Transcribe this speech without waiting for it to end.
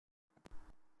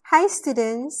Hi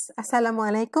students,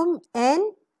 Assalamualaikum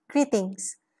and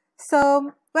greetings.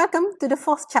 So welcome to the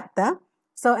fourth chapter.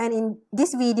 And in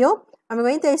this video, I'm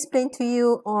going to explain to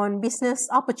you on business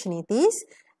opportunities,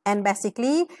 and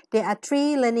basically there are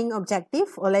three learning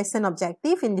objectives or lesson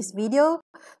objectives in this video,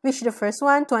 which the first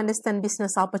one to understand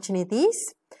business opportunities,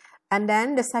 and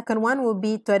then the second one will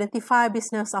be to identify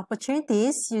business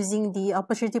opportunities using the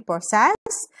opportunity process,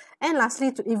 and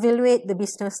lastly to evaluate the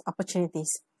business opportunities.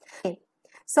 Okay.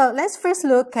 So let's first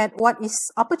look at what is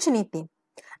opportunity.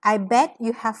 I bet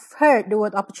you have heard the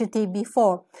word opportunity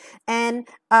before, and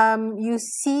you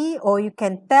see or you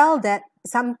can tell that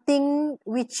something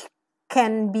which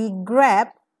can be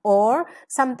grabbed or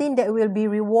something that will be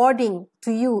rewarding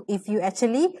to you if you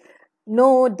actually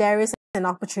know there is an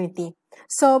opportunity.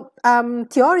 So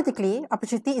theoretically,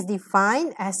 opportunity is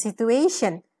defined as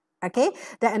situation, okay,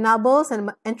 that enables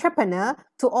an entrepreneur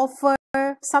to offer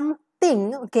something,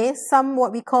 some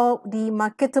what we call the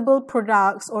marketable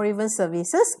products or even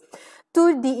services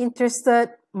to the interested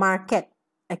market,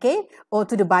 okay, or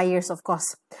to the buyers, of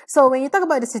course. So when you talk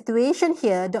about the situation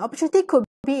here, the opportunity could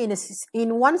be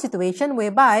in one situation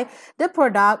whereby the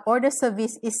product or the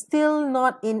service is still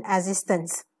not in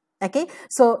existence, okay.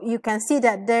 So you can see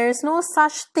that there's no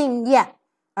such thing yet.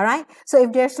 All right. So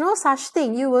if there's no such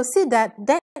thing, you will see that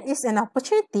that is an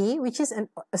opportunity, which is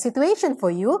a situation for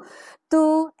you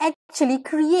to actually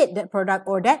create that product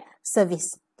or that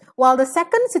service. While the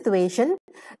second situation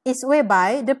is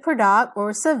whereby the product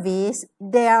or service,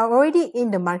 they are already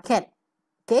in the market.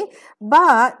 Okay.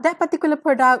 But that particular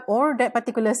product or that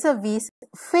particular service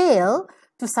fail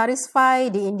to satisfy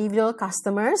the individual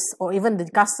customers or even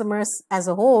the customers as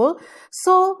a whole.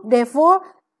 So therefore,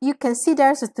 you can see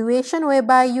there's a situation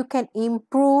whereby you can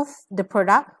improve the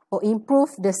product or improve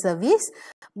the service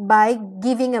by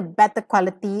giving a better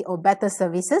quality or better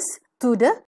services to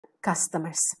the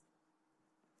customers.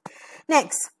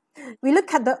 Next, we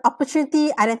look at the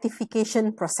opportunity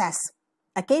identification process.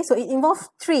 Okay, so it involves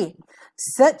three: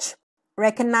 search,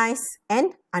 recognize,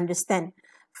 and understand.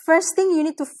 First thing you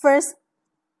need to first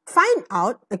find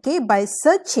out, okay, by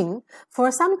searching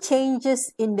for some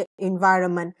changes in the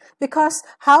environment. Because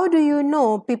how do you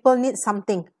know people need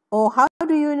something? Or how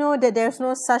do you know that there's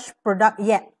no such product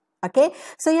yet? Okay,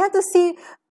 so you have to see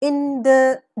in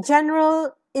the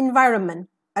general environment.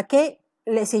 Okay,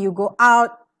 let's say you go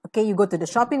out, okay, you go to the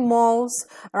shopping malls,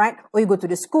 all right, or you go to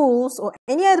the schools or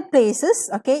any other places,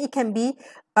 okay, it can be,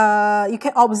 you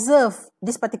can observe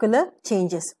these particular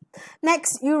changes.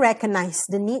 Next, you recognize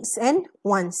the needs and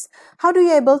wants. How do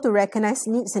you able to recognize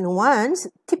needs and wants?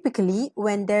 Typically,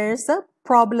 when there's a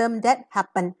problem that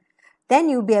happened, then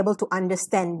you'll be able to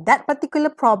understand that particular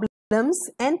problems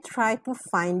and try to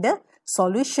find the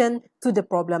solution to the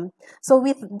problem. So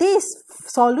with this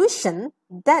solution,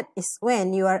 that is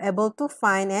when you are able to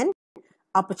find an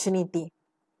opportunity.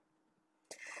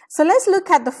 So let's look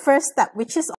at the first step,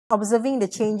 which is observing the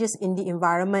changes in the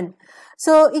environment.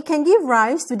 So it can give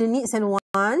rise to the needs and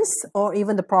wants or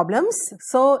even the problems.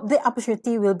 So the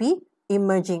opportunity will be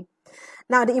emerging.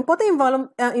 Now, the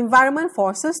important environment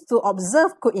forces to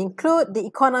observe could include the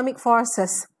economic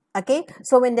forces. Okay,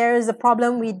 so when there is a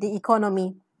problem with the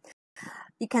economy,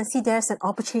 you can see there's an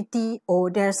opportunity or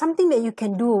there's something that you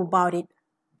can do about it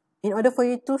in order for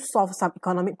you to solve some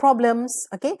economic problems.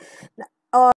 Okay.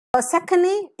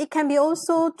 Secondly, it can be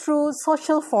also through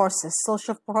social forces.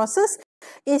 Social forces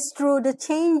is through the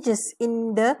changes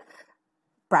in the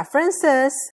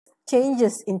preferences,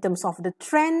 changes in terms of the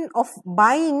trend of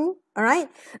buying, all right,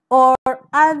 or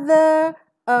other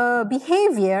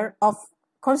behavior of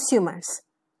consumers.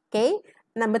 Okay.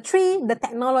 Number three, the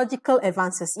technological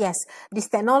advances. Yes, this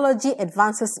technology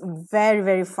advances very,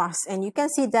 very fast. And you can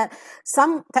see that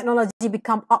some technology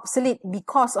become obsolete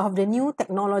because of the new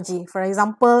technology. For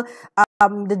example,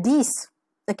 the disc.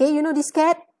 Okay, you know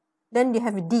disket? Then you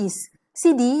have a disc.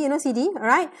 CD, you know CD,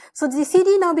 alright? So the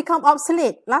CD now become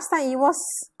obsolete. Last time it was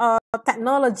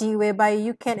technology whereby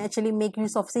you can actually make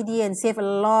use of CD and save a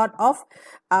lot of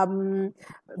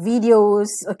videos,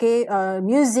 okay,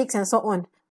 musics and so on.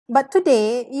 But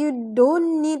today, you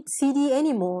don't need CD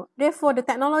anymore. Therefore, the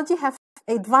technology have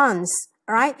advanced,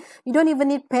 right? You don't even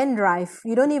need pen drive.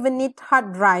 You don't even need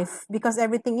hard drive because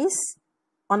everything is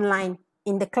online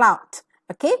in the cloud,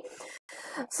 okay?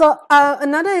 So,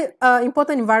 another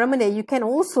important environment that you can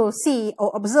also see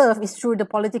or observe is through the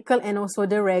political and also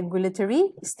the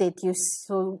regulatory status.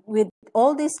 So, with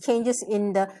all these changes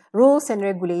in the rules and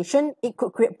regulation, it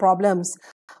could create problems.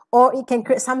 Or it can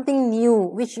create something new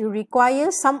which you require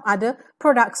some other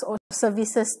products or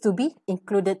services to be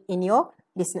included in your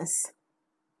business.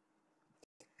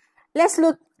 Let's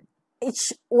look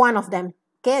each one of them.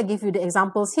 Okay, I'll give you the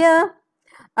examples here.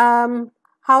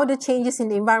 How the changes in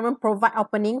the environment provide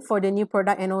opening for the new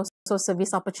product and also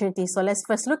service opportunities. So let's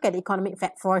first look at economic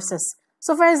forces.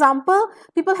 So for example,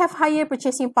 people have higher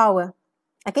purchasing power.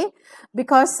 Okay,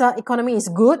 because economy is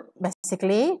good,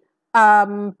 basically,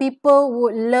 people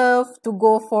would love to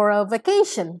go for a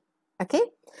vacation. Okay,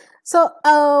 so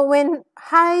when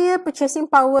higher purchasing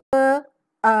power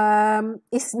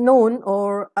is known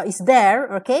or is there,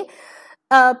 okay,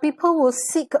 people will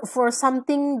seek for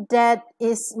something that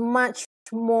is much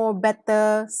more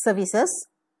better services,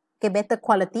 okay, better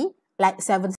quality, like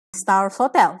 7-star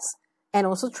hotels, and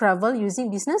also travel using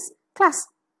business class.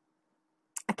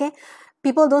 Okay,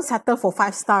 people don't settle for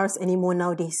 5 stars anymore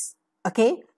nowadays.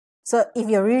 Okay, so if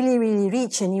you're really, really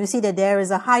rich and you see that there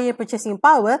is a higher purchasing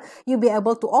power, you'll be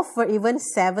able to offer even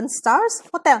 7 stars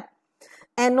hotel.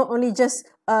 And not only just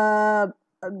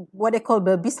what they call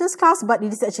the business class, but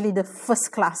it is actually the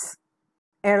first class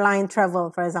airline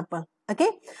travel, for example. Okay,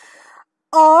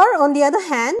 or on the other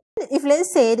hand, if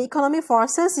let's say the economic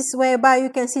forces is whereby you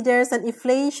can see there's an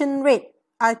inflation rate.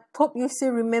 I hope you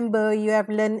still remember you have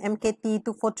learned MKT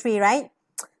 243, right?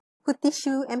 Who teach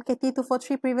you MKT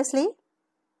 243 previously?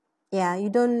 Yeah, you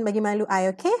don't bagi malu I,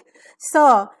 okay?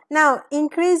 So, now,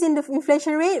 increase in the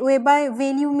inflation rate whereby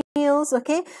value meals,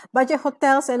 okay, budget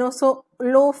hotels and also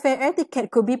low fare air ticket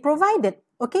could be provided,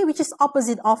 okay, which is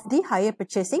opposite of the higher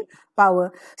purchasing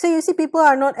power. So, you see people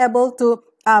are not able to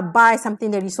buy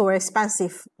something that is so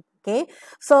expensive, okay?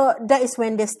 So, that is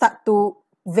when they start to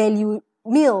value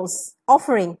meals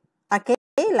offering, okay,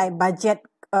 like budget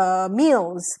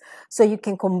meals. So, you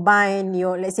can combine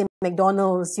your, let's say,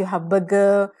 McDonald's, you have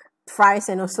burger, fries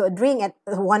and also a drink at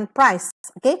one price.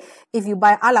 Okay, if you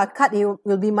buy a la carte, it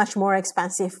will be much more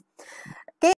expensive.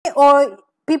 Okay, or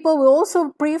people will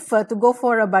also prefer to go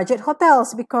for a budget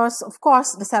hotels because of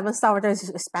course the 7-star hotel is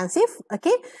expensive.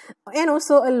 Okay, and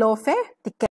also a low fare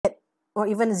ticket or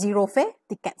even zero fare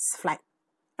tickets flight,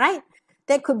 right?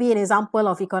 That could be an example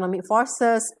of economic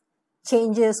forces,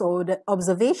 changes or the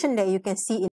observation that you can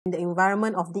see in the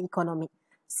environment of the economy.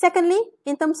 Secondly,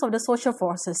 in terms of the social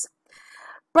forces,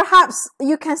 perhaps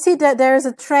you can see that there is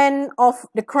a trend of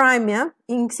the crime, yeah,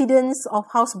 incidents of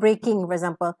housebreaking, for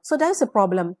example. So there's a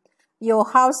problem. Your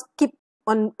house keep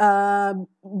on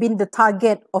being the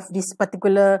target of this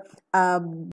particular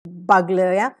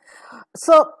burglar, yeah.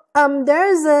 So there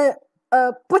is a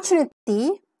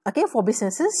opportunity, okay, for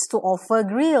businesses to offer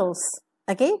grills,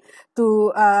 okay,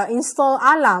 to install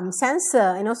alarm,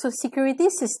 sensor, and also security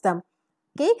system.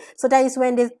 Okay, so that is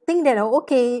when they think that, oh,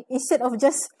 okay, instead of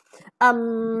just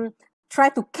try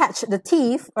to catch the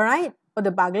thief, all right, or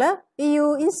the burglar,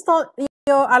 you install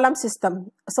your alarm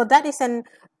system. So that is an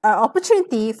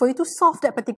opportunity for you to solve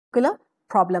that particular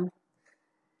problem.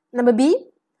 Number B,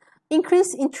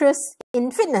 increase interest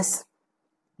in fitness.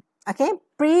 Okay,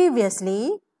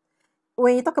 previously,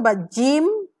 when you talk about gym,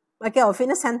 okay, or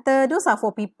fitness center, those are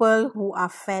for people who are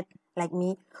fat like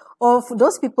me, or for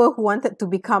those people who wanted to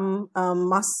become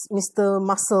Mr.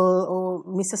 Muscle or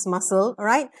Mrs. Muscle,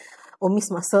 right? Or Miss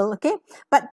Muscle, okay?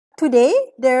 But today,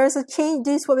 there is a change,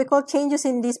 this is what we call changes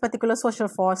in these particular social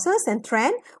forces and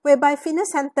trend, whereby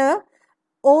fitness center,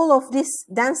 all of this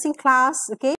dancing class,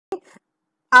 okay,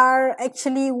 are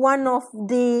actually one of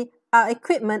the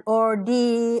equipment or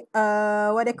the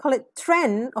what they call it,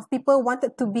 trend of people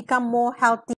wanted to become more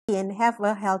healthy and have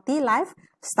a healthy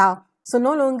lifestyle. So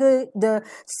no longer the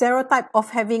stereotype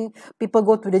of having people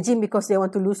go to the gym because they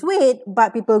want to lose weight,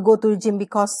 but people go to the gym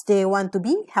because they want to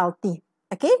be healthy.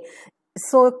 Okay,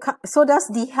 so does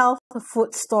the health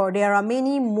food store. There are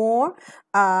many more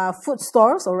food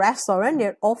stores or restaurants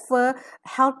that offer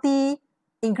healthy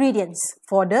ingredients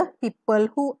for the people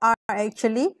who are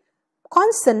actually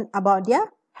concerned about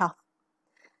their health.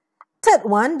 Third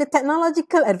one, the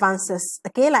technological advances.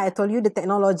 Okay, like I told you, the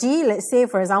technology, let's say,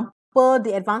 for example,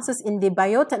 the advances in the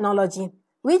biotechnology,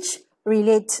 which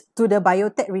relate to the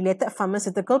biotech-related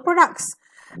pharmaceutical products.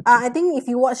 I think if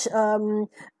you watch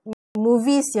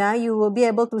movies, yeah, you will be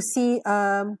able to see,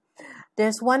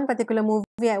 there's one particular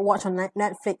movie I watched on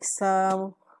Netflix,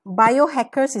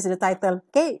 Biohackers is the title,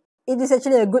 okay? It is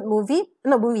actually a good movie,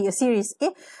 not movie, a series,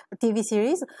 okay? A TV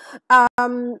series.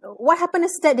 What happened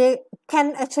is that they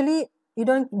can actually, you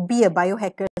don't be a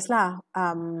biohackers lah.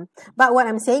 But what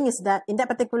I'm saying is that in that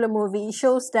particular movie, it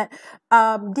shows that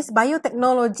this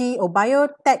biotechnology or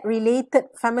biotech-related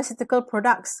pharmaceutical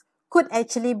products could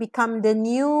actually become the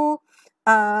new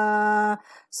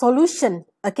solution,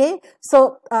 okay?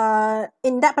 So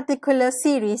in that particular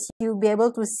series, you'll be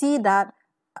able to see that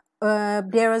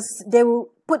they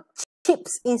will put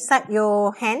chips inside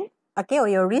your hand, okay, or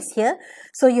your wrist here.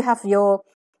 So you have your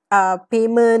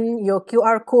payment, your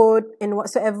QR code, and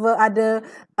whatsoever other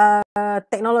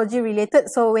technology related.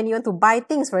 So when you want to buy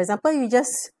things, for example, you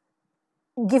just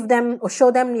give them or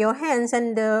show them your hands,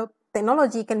 and the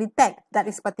technology can detect that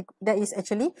is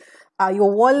actually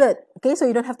your wallet. Okay, so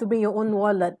you don't have to bring your own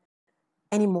wallet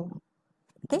anymore.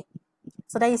 Okay,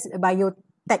 so that is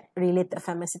biotech related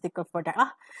pharmaceutical product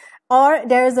lah. Or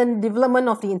there is a development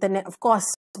of the internet, of course.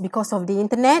 Because of the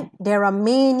internet, there are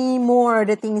many more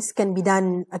other things can be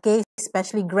done. Okay,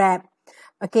 especially Grab.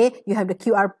 Okay, you have the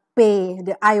QR Pay,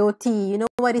 the IoT. You know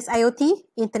what is IoT?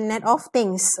 Internet of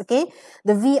Things. Okay,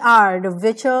 the VR, the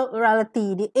virtual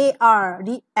reality, the AR,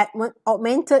 the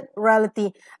augmented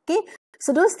reality. Okay,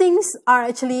 so those things are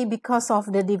actually because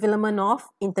of the development of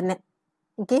internet.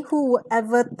 Okay, who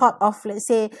ever thought of, let's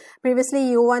say, previously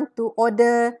you want to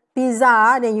order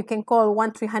pizza, then you can call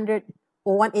 1-300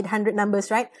 or 1-800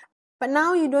 numbers, right? But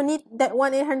now you don't need that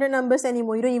 1-800 numbers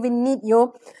anymore. You don't even need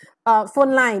your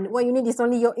phone line. What you need is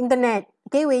only your internet,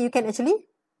 okay, where you can actually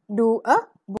do a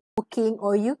booking,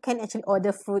 or you can actually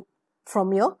order food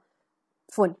from your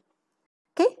phone.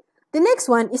 Okay, the next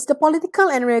one is the political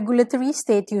and regulatory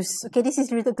status. Okay, this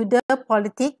is related to the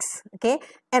politics, okay,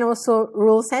 and also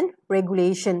rules and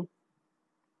regulation.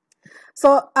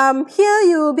 So here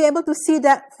you will be able to see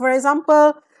that, for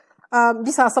example,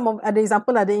 these are some of other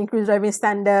examples, the increased driving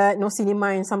standard, no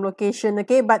cinema in some location,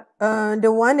 okay, but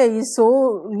the one that is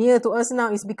so near to us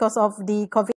now is because of the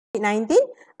COVID-19,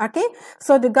 okay.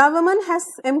 So the government has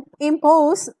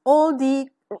imposed all the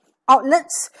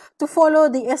outlets to follow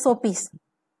the SOPs.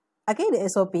 Okay, the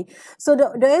SOP. So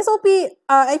the SOP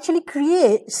actually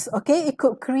creates, okay, it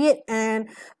could create an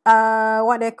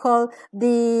what they call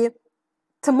the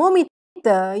thermometer.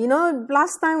 You know,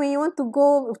 last time when you want to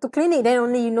go to clinic, then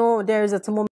only you know there is a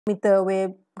thermometer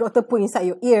where doctor put inside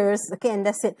your ears, okay, and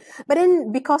that's it. But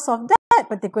then because of that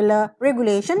particular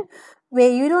regulation, where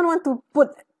you don't want to put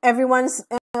everyone's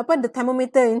put the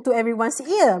thermometer into everyone's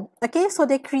ear, okay, so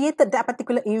they created that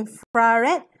particular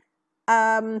infrared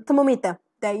thermometer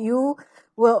that you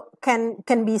will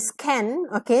can be scanned,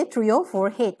 okay, through your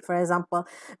forehead, for example,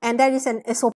 and that is an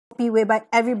SOP whereby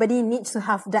everybody needs to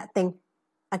have that thing,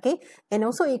 okay. And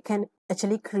also it can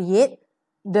actually create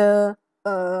the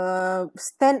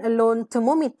standalone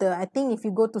thermometer. I think if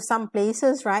you go to some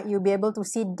places, right, you'll be able to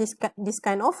see this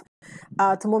kind of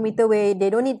thermometer where they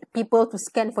don't need people to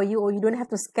scan for you, or you don't have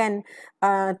to scan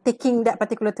taking that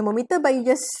particular thermometer, but you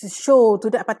just show to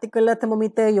that particular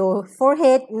thermometer your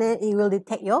forehead, and then it will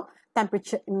detect your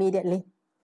temperature immediately.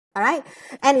 All right,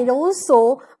 and it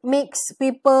also makes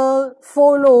people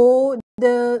follow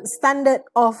the standard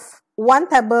of one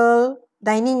table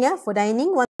dining, yeah, for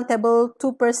dining, one table,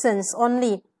 2 persons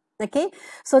only. Okay,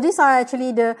 so these are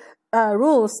actually the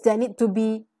rules that need to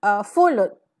be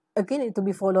followed. Again, need to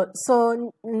be followed.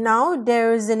 So now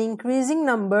there is an increasing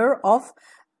number of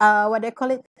what they call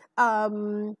it,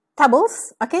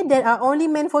 tables, okay, that are only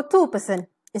meant for 2 persons.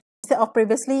 Instead of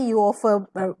previously you offer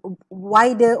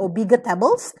wider or bigger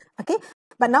tables, okay,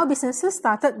 but now businesses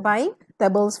started buying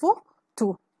tables for 2.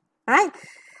 All right.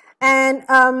 And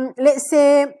let's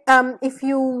say if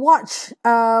you watch,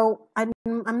 I'm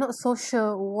not so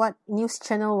sure what news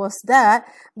channel was that,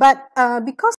 but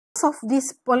because of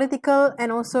this political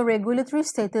and also regulatory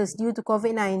status due to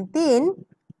COVID-19,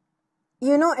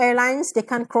 you know, airlines, they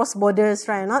can't cross borders,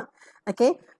 right? Not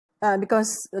okay,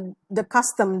 because the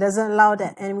custom doesn't allow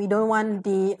that, and we don't want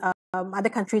the other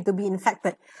country to be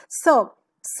infected. So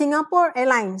Singapore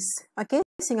Airlines, okay,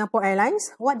 Singapore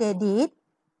Airlines, what they did,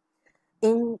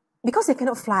 because they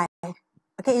cannot fly,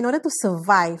 okay, in order to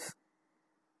survive,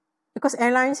 because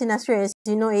airlines industry, as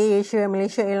you know, AirAsia,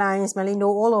 Malaysia Airlines, Malindo,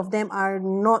 all of them are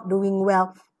not doing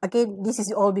well. Okay, this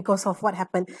is all because of what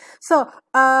happened. So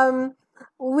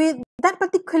with that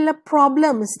particular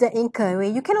problems that incur, where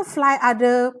you cannot fly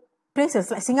other places,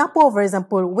 like Singapore, for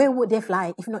example, where would they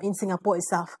fly if not in Singapore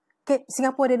itself? Okay,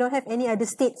 Singapore, they don't have any other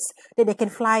states that they can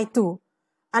fly to.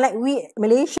 Unlike we,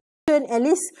 Malaysia, at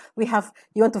least we have,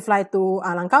 you want to fly to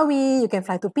Langkawi, you can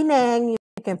fly to Penang, you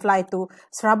can fly to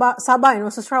Sabah and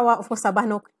also Sarawak. Of course, Sabah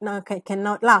no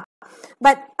cannot lah.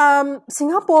 But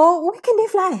Singapore, where can they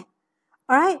fly?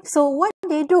 All right, so what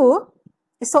they do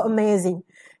is so amazing.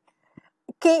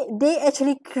 Okay, they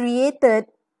actually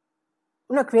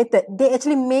they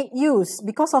actually make use,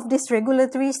 because of this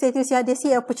regulatory status, yeah, they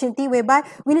see opportunity whereby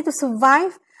we need to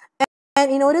survive. And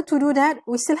in order to do that,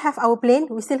 we still have our plane,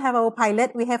 we still have our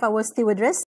pilot, we have our steward.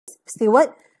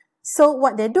 So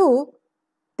what they do,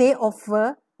 they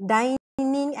offer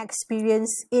dining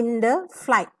experience in the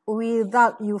flight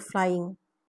without you flying.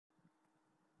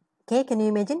 Okay, can you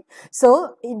imagine?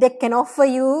 So they can offer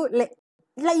you, like,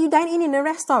 like you dine in a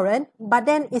restaurant, but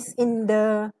then it's in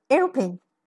the aeroplane.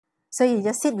 So you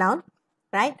just sit down,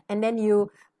 right? And then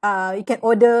you can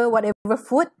order whatever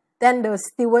food. Then the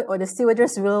steward or the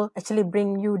stewardess will actually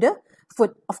bring you the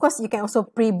food. Of course, you can also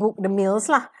pre-book the meals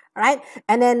lah, right?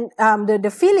 And then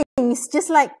the feeling is just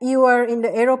like you are in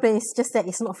the aeroplane. It's just that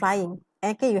it's not flying.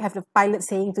 Okay, you have the pilot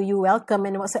saying to you welcome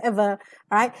and whatsoever,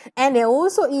 right? And they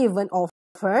also even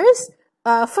offers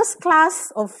first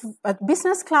class of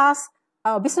business class,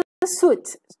 business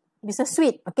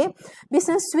suite, okay,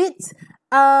 business suites,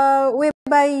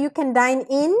 whereby you can dine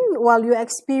in while you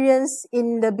experience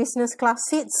in the business class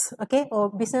seats, okay,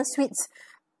 or business suites,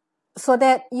 so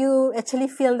that you actually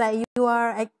feel that you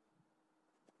are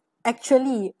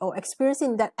actually or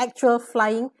experiencing that actual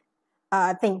flying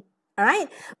thing. All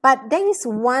right, but there is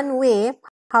one way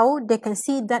how they can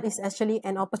see that is actually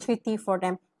an opportunity for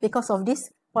them because of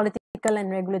this political and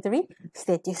regulatory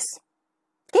status.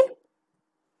 Okay.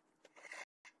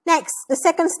 Next, the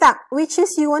second step, which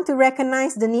is you want to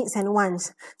recognize the needs and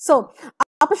wants. So,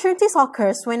 opportunities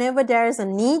occurs whenever there is a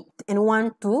need and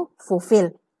want to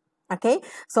fulfill. Okay,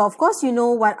 so of course you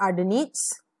know what are the needs.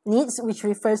 Needs, which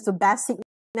refers to basic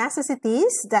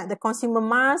necessities that the consumer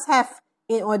must have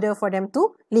in order for them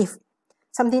to live.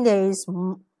 Something that is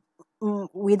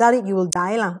without it you will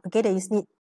die lah. Okay, there is need.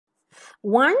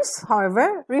 Wants,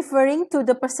 however, referring to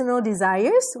the personal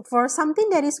desires for something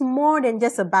that is more than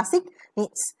just a basic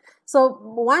needs. So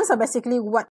wants are basically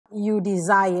what you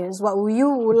desires, what you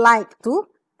would like to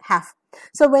have.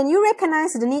 So when you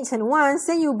recognize the needs and wants,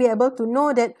 then you'll be able to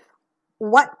know that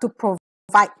what to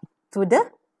provide to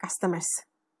the customers.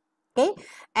 Okay,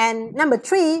 and number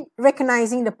 3,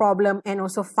 recognizing the problem and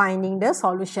also finding the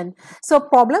solution. So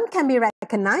problem can be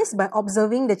recognized by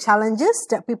observing the challenges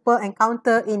that people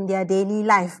encounter in their daily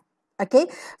life. Okay,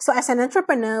 so as an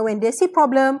entrepreneur, when they see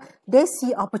problem, they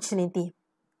see opportunity.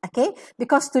 Okay,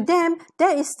 because to them,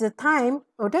 there is the time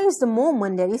or there is the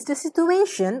moment, there is the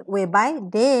situation whereby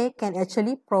they can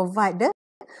actually provide the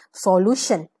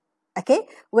solution. Okay,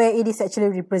 where it is actually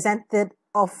represented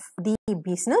of the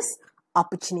business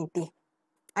opportunity.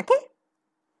 Okay.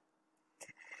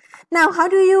 Now, how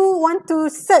do you want to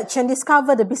search and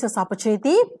discover the business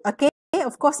opportunity? Okay,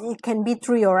 of course, it can be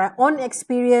through your own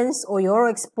experience or your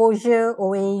exposure,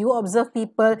 or when you observe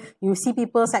people, you see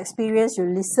people's experience, you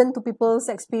listen to people's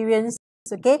experience.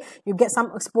 Okay, you get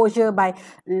some exposure by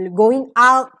going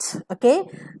out. Okay,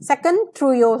 second,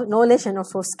 through your knowledge and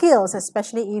also skills,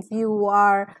 especially if you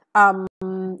are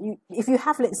if you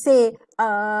have, let's say,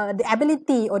 the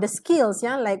ability or the skills,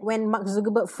 yeah, like when Mark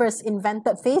Zuckerberg first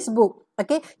invented Facebook.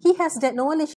 Okay, he has that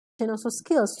knowledge and also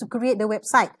skills to create the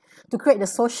website, to create the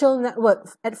social network.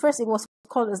 At first, it was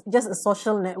called just a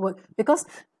social network because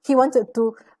he wanted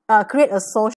to create a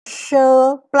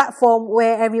social platform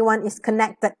where everyone is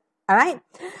connected. All right,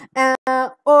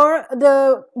 or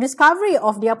the discovery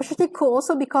of the opportunity could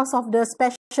also because of the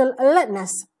special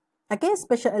alertness. Okay,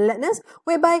 special alertness,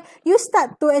 whereby you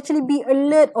start to actually be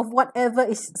alert of whatever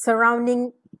is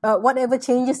surrounding, whatever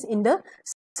changes in the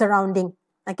surrounding.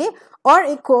 Okay, or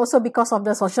it could also because of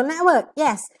the social network.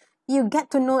 Yes, you get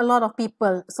to know a lot of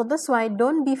people. So that's why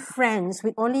don't be friends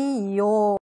with only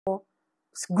your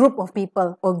group of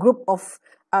people or group of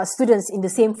students in the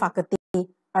same faculty.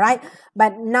 All right,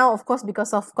 but now of course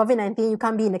because of COVID-19 you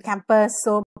can't be in the campus,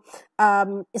 so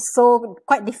it's so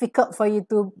quite difficult for you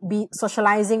to be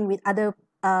socializing with other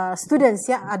students,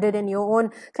 yeah, other than your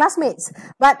own classmates.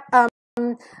 But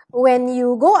when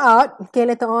you go out, okay,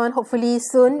 later on, hopefully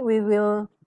soon we will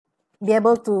be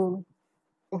able to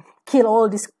kill all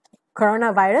this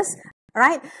coronavirus,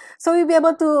 right? So we'll be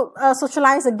able to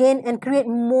socialize again and create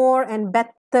more and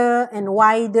better and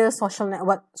wider social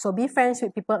network. So be friends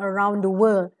with people around the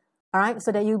world, all right,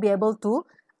 so that you'll be able to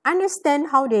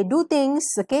understand how they do things,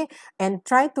 okay, and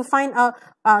try to find out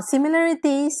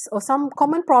similarities or some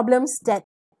common problems that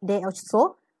they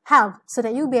also have, so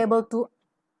that you'll be able to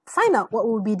find out what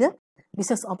will be the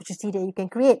business opportunity that you can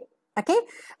create. Okay,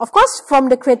 of course, from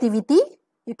the creativity,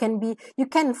 you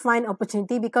can find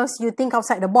opportunity because you think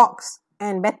outside the box,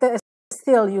 and better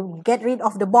still, you get rid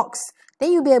of the box.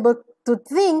 Then you'll be able to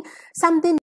think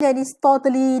something that is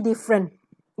totally different.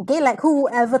 Okay, like who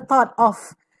ever thought of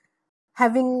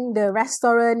having the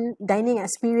restaurant dining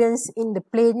experience in the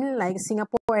plane like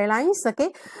Singapore Airlines, okay,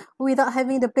 without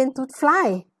having the plane to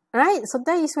fly, right? So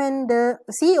that is when the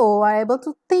CEO are able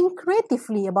to think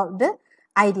creatively about the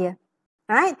idea,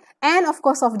 right? And of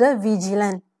course of the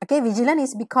vigilant. Okay, vigilant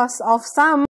is because of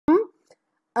some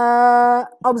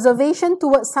observation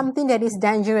towards something that is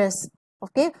dangerous.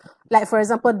 Okay, like for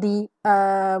example the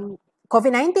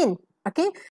COVID-19. Okay,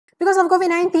 Because of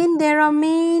COVID-19, there are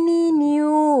many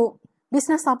new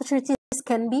business opportunities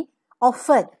can be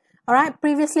offered. All right.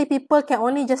 Previously, people can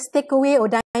only just take away or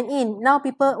dine in. Now,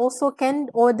 people also can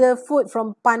order food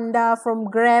from Panda, from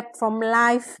Grab, from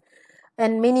Live,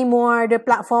 and many more other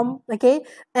platform. Okay,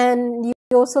 and you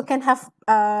also can have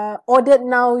ordered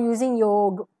now using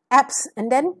your apps,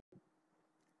 and then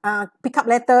pick up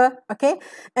later. Okay,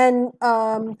 and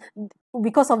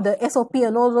because of the SOP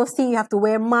and all those things, you have to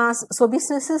wear masks. So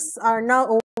businesses are now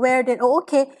aware that, oh,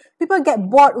 okay, people get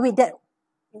bored with that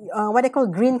what they call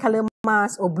green color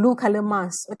mask or blue color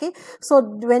mask. Okay, so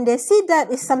when they see that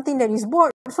is something that is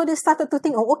bored, so they started to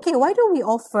think, oh, okay, why don't we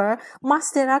offer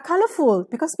masks that are colorful?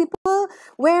 Because people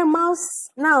wear masks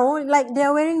now like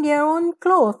they're wearing their own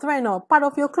clothes right now. Part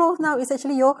of your clothes now is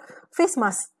actually your face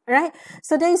mask, right?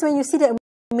 So that is when you see that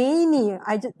many.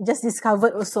 I just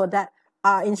discovered also that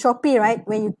in Shopee, right,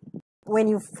 when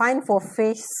you find for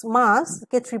face mask,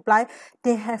 okay, Triply,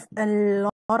 they have a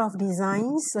lot of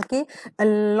designs, okay, a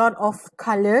lot of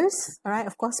colors, all right,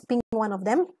 of course, pink one of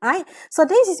them, all right. So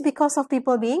this is because of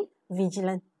people being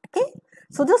vigilant, okay.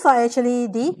 So those are actually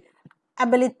the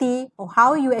ability or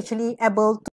how you actually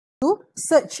able to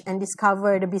search and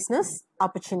discover the business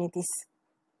opportunities,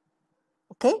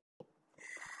 okay.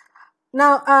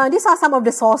 Now, these are some of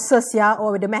the sources, yeah,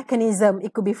 or the mechanism.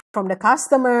 It could be from the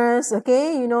customers,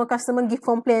 okay? You know, customer give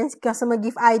complaints, customer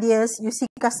give ideas, you see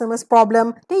customer's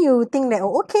problem, then you think that,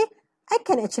 oh, okay, I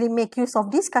can actually make use of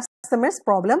this customer's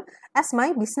problem as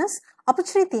my business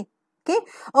opportunity, okay?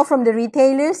 Or from the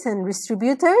retailers and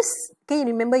distributors, okay?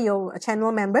 Remember your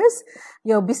channel members,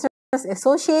 your business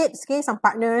associates, okay? Some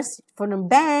partners from the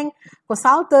bank,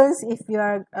 consultants, if you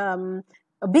are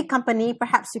a big company,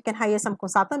 perhaps you can hire some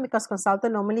consultant, because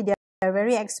consultant normally they are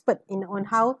very expert in on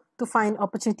how to find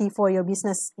opportunity for your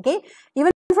business, okay?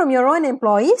 Even from your own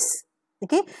employees,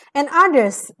 okay? And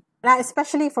others, like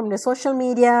especially from the social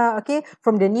media, okay?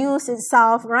 From the news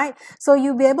itself, right? So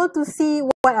you'll be able to see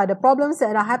what are the problems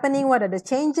that are happening, what are the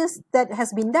changes that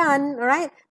has been done, right?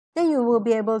 Then you will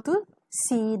be able to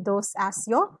see those as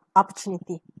your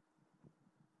opportunity.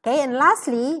 Okay, and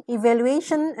lastly,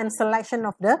 evaluation and selection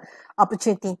of the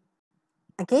opportunity.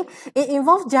 Okay, it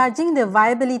involves judging the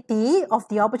viability of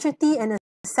the opportunity and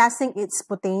assessing its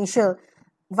potential.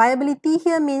 Viability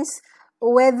here means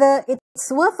whether it's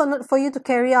worth or not for you to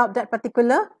carry out that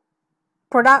particular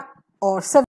product or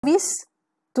service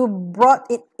to brought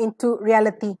it into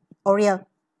reality or real.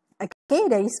 Okay,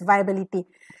 there is viability.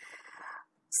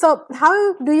 So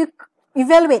how do you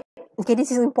evaluate? Okay,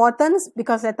 this is important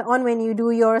because later on when you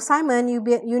do your assignment,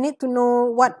 you need to know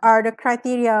what are the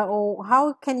criteria or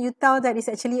how can you tell that it's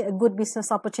actually a good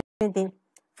business opportunity.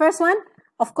 First one,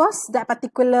 of course, that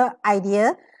particular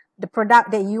idea, the product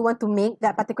that you want to make,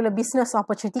 that particular business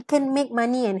opportunity can make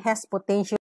money and has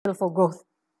potential for growth.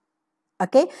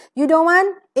 Okay, you don't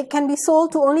want it can be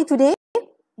sold to only today,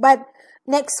 but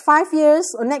next 5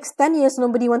 years or next 10 years,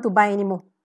 nobody want to buy anymore.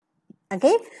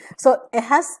 Okay, so it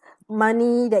has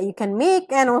money that you can make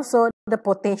and also the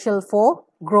potential for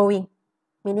growing,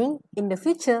 meaning in the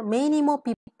future many more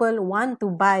people want to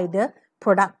buy the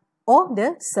product or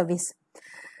the service.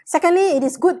 Secondly, it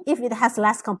is good if it has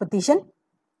less competition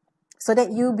so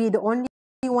that you be the only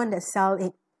one that sell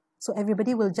it, so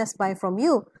everybody will just buy from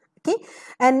you. Okay,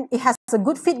 and it has a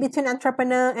good fit between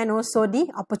entrepreneur and also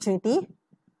the opportunity.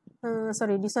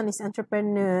 Sorry, this one is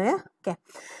entrepreneur, yeah? Okay,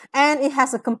 and it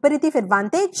has a competitive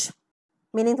advantage,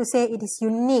 meaning to say it is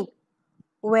unique,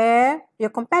 where your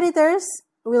competitors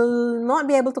will not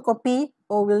be able to copy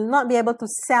or will not be able to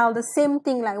sell the same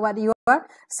thing like what you are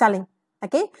selling.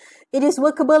 Okay, it is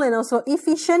workable and also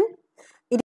efficient.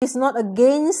 It is not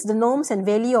against the norms and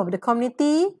value of the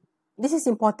community. This is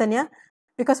important, yeah,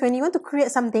 because when you want to create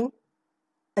something,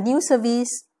 a new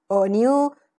service or a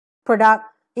new product,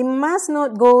 it must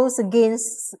not go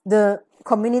against the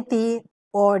community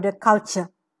or the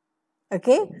culture.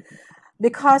 Okay,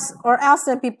 because or else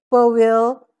then people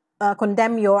will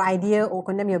condemn your idea or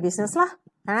condemn your business lah.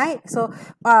 All right, so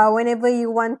whenever you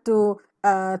want to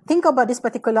think about this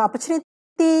particular opportunity,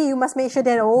 you must make sure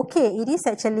that, okay, it is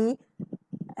actually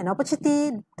an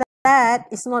opportunity that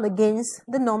is not against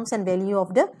the norms and value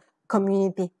of the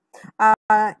community.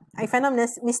 If I'm not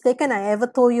mistaken, I ever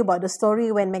told you about the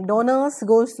story when McDonald's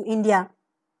goes to India.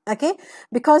 Okay,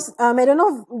 because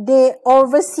McDonald's, they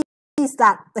oversee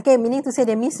that, okay, meaning to say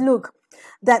they mislook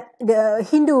that the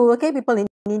Hindu, okay, people in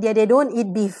India, they don't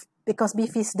eat beef because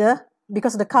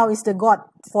the cow is the god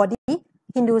for the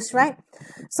Hindus, right?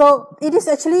 So it is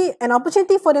actually an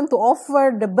opportunity for them to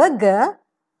offer the burger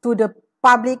to the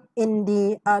public in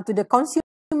the to the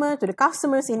consumer, to the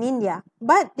customers in India,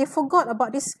 but they forgot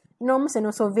about this norms and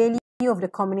also value of the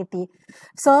community.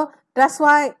 So that's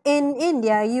why in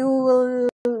India you will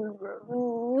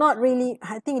not really,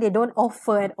 I think they don't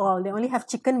offer at all. They only have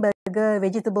chicken burger,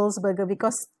 vegetables burger,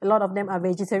 because a lot of them are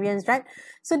vegetarians, right?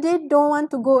 So they don't want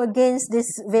to go against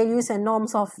these values and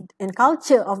norms of and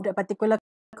culture of the particular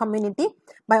community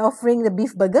by offering the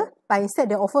beef burger, but instead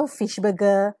they offer fish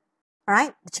burger,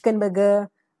 right? Chicken burger,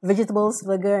 vegetables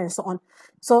burger, and so on.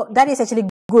 So that is actually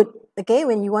good, okay,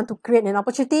 when you want to create an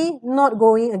opportunity, not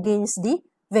going against the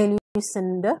values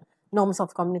and the norms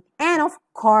of community. And of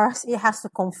course, it has to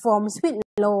conform with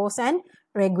laws and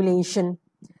regulation.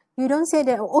 You don't say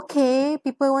that, okay,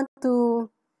 people want to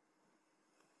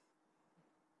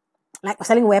like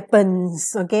selling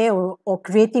weapons, okay, or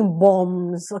creating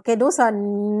bombs, okay, those are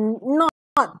not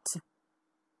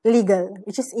legal,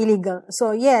 which is illegal.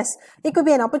 So yes, it could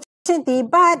be an opportunity,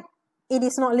 but it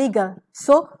is not legal.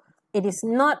 So it is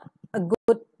not a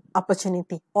good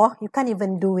opportunity, or you can't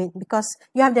even do it because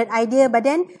you have that idea, but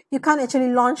then you can't actually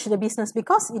launch the business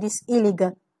because it is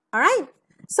illegal. All right.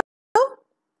 So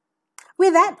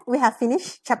with that, we have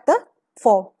finished chapter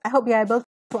 4. I hope you are able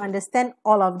to understand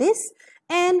all of this,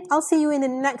 and I'll see you in the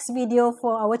next video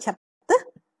for our chapter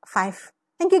 5.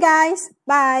 Thank you guys.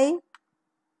 Bye.